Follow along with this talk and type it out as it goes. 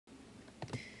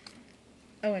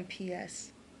Oh, and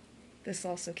P.S. This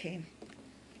also came.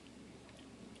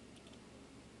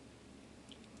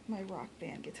 My Rock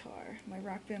Band guitar. My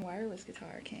Rock Band wireless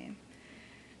guitar came.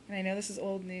 And I know this is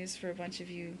old news for a bunch of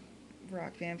you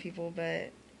Rock Band people,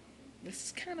 but this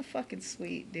is kind of fucking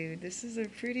sweet, dude. This is a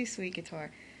pretty sweet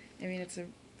guitar. I mean, it's a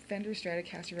Fender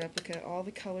Stratocaster replica. All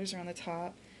the colors are on the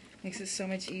top. Makes it so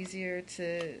much easier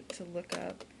to look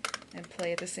up and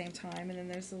play at the same time. And then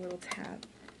there's the little tab.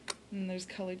 And there's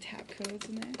colored tap codes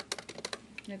in there.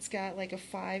 And it's got like a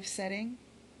 5 setting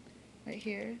right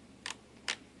here.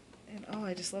 And oh,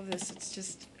 I just love this. It's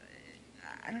just,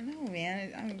 I don't know,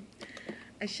 man.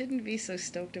 I shouldn't be so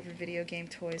stoked over video game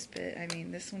toys, but I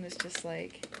mean, this one is just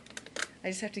like, I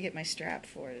just have to get my strap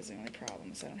for it is the only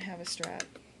problem, so I don't have a strap.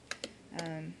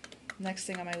 Next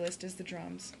thing on my list is the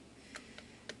drums.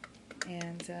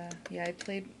 And yeah, I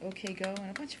played OK Go and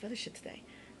a bunch of other shit today.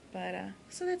 But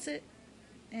so that's it.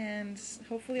 And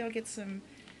hopefully I'll get some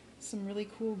really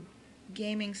cool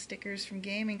gaming stickers from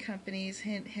gaming companies.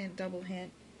 Hint, hint, double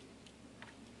hint.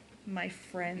 My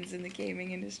friends in the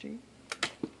gaming industry.